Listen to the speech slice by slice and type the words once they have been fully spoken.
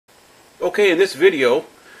Okay, in this video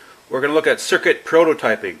we're going to look at circuit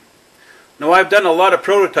prototyping. Now I've done a lot of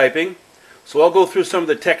prototyping, so I'll go through some of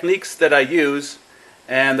the techniques that I use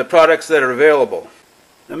and the products that are available.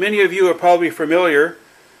 Now many of you are probably familiar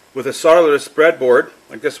with a solderless breadboard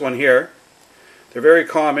like this one here. They're very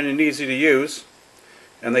common and easy to use,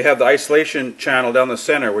 and they have the isolation channel down the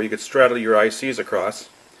center where you could straddle your ICs across.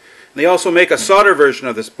 And they also make a solder version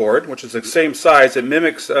of this board, which is the same size. It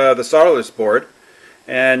mimics the solderless board,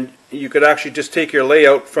 and you could actually just take your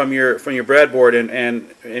layout from your breadboard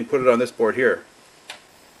and put it on this board here.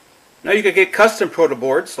 Now you could get custom Proto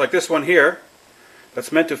boards like this one here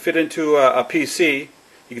that's meant to fit into a PC.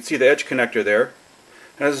 You can see the edge connector there.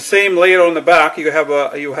 And it's the same layout on the back. You have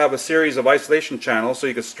a series of isolation channels, so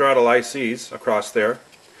you can straddle ICs across there.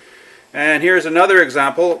 And here's another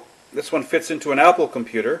example. This one fits into an Apple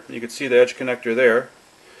computer. You can see the edge connector there.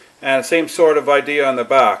 And the same sort of idea on the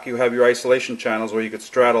back. You have your isolation channels where you could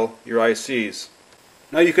straddle your ICs.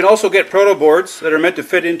 Now you can also get Proto boards that are meant to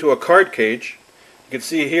fit into a card cage. You can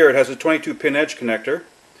see here it has a 22-pin edge connector.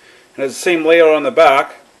 And has the same layout on the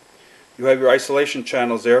back. You have your isolation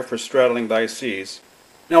channels there for straddling the ICs.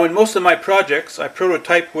 Now in most of my projects I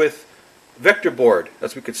prototype with Veroboard,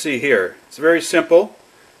 as we can see here. It's very simple.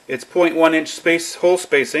 It's 0.1 inch hole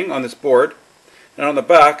spacing on this board. And on the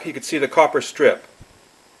back you can see the copper strip.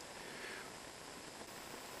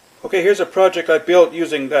 Okay, here's a project I built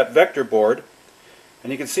using that Veroboard,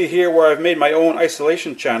 and you can see here where I've made my own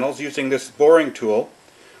isolation channels using this boring tool.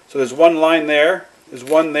 So there's one line there, there's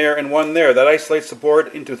one there, and one there. That isolates the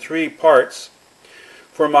board into 3 parts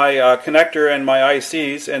for my connector and my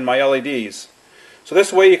ICs and my LEDs. So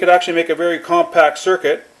this way you could actually make a very compact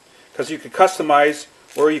circuit, because you could customize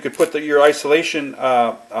where you could put your isolation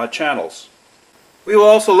channels. We will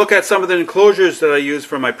also look at some of the enclosures that I use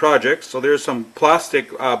for my projects. So there's some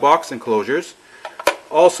plastic box enclosures.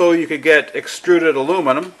 Also you could get extruded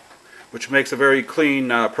aluminum, which makes a very clean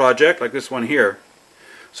project like this one here.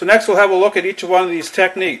 So next we'll have a look at each one of these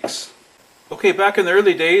techniques. Okay, back in the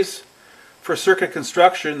early days for circuit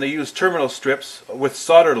construction they used terminal strips with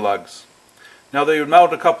solder lugs. Now they would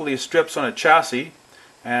mount a couple of these strips on a chassis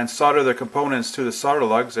and solder their components to the solder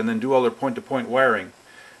lugs and then do all their point-to-point wiring.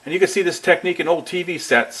 And you can see this technique in old TV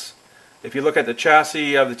sets. If you look at the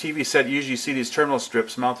chassis of the TV set, you usually see these terminal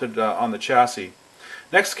strips mounted on the chassis.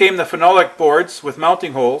 Next came the Phenolic boards with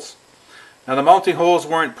mounting holes. Now the mounting holes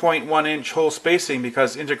weren't 0.1 inch hole spacing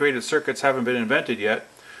because integrated circuits haven't been invented yet.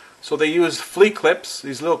 So they used flea clips,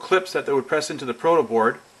 these little clips that they would press into the Proto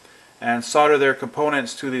board, and solder their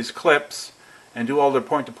components to these clips and do all their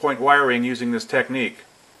point-to-point wiring using this technique.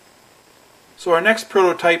 So our next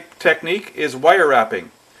prototype technique is wire wrapping.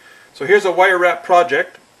 So here's a wire wrap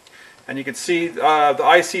project, and you can see the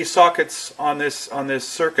IC sockets on this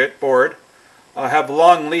circuit board have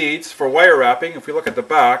long leads for wire wrapping. If we look at the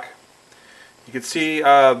back, you can see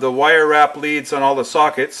the wire wrap leads on all the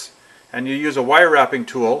sockets, and you use a wire wrapping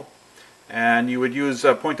tool, and you would use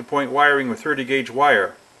point-to-point wiring with 30 gauge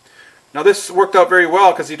wire. Now this worked out very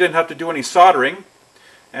well because you didn't have to do any soldering,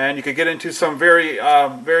 and you could get into some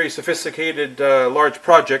very sophisticated large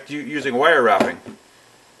project using wire wrapping.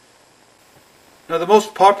 Now the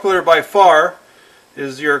most popular by far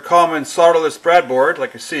is your common solderless breadboard,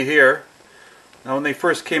 like you see here. Now when they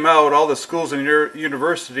first came out, all the schools and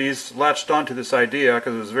universities latched onto this idea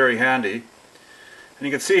because it was very handy. And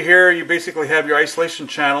you can see here you basically have your isolation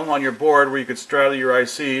channel on your board where you could straddle your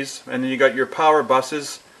ICs, and then you got your power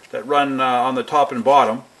buses that run on the top and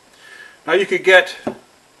bottom. Now you could get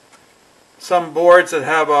some boards that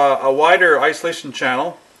have a wider isolation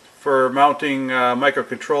channel for mounting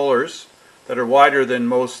microcontrollers that are wider than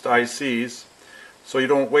most ICs, so you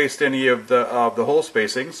don't waste any of the hole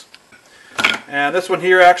spacings. And this one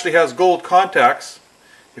here actually has gold contacts.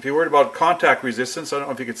 If you're worried about contact resistance, I don't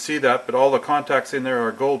know if you can see that, but all the contacts in there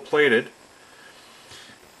are gold plated.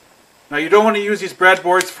 Now you don't want to use these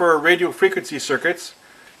breadboards for radio frequency circuits,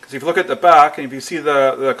 because if you look at the back and if you see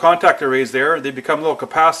the contact arrays there, they become little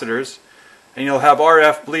capacitors, and you'll have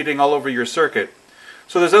RF bleeding all over your circuit.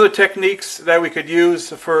 So there's other techniques that we could use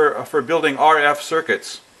for building RF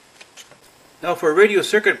circuits. Now for radio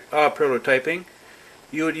circuit prototyping,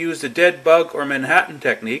 you would use the dead bug or Manhattan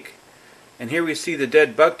technique. And here we see the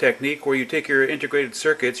dead bug technique, where you take your integrated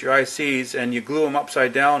circuits, your ICs, and you glue them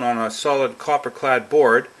upside down on a solid copper-clad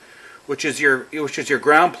board, which is your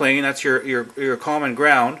ground plane. That's your common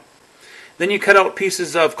ground. Then you cut out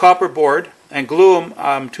pieces of copper board and glue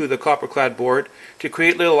them to the copper-clad board to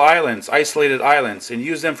create little islands, isolated islands, and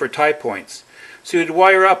use them for tie points. So you'd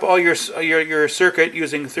wire up all your circuit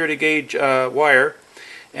using 30 gauge wire,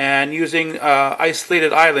 and using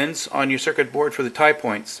isolated islands on your circuit board for the tie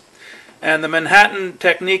points. And the Manhattan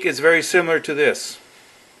technique is very similar to this.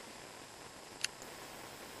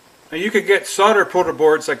 Now you could get solder proto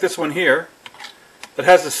boards like this one here that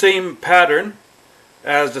has the same pattern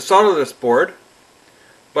as the solderless board,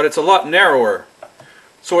 but it's a lot narrower.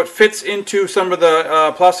 So it fits into some of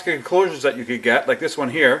the plastic enclosures that you could get, like this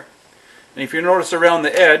one here. And if you notice around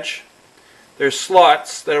the edge, there's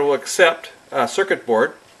slots that will accept a circuit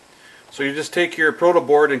board. So you just take your proto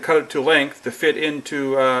board and cut it to length to fit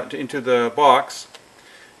into the box,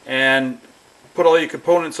 and put all your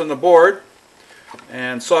components on the board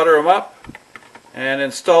and solder them up and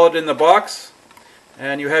install it in the box,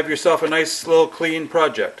 and you have yourself a nice little clean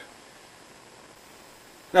project.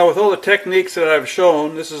 Now with all the techniques that I've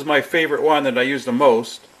shown, this is my favorite one that I use the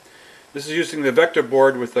most. This is using the vector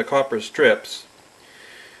board with the copper strips.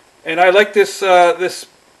 And I like this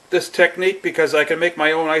this technique because I can make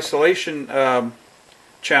my own isolation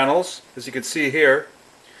channels, as you can see here.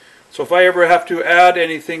 So if I ever have to add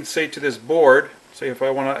anything, say, to this board, say if I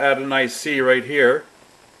want to add an IC right here,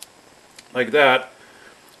 like that,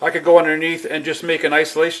 I could go underneath and just make an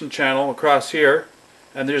isolation channel across here,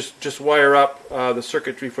 and just wire up the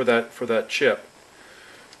circuitry for that chip.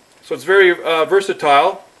 So it's very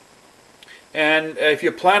versatile, and if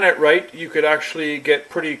you plan it right, you could actually get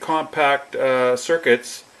pretty compact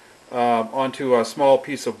circuits onto a small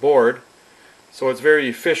piece of board. So it's very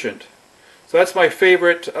efficient. So that's my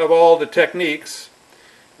favorite of all the techniques,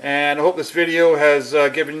 and I hope this video has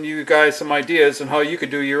given you guys some ideas on how you could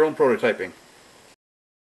do your own prototyping.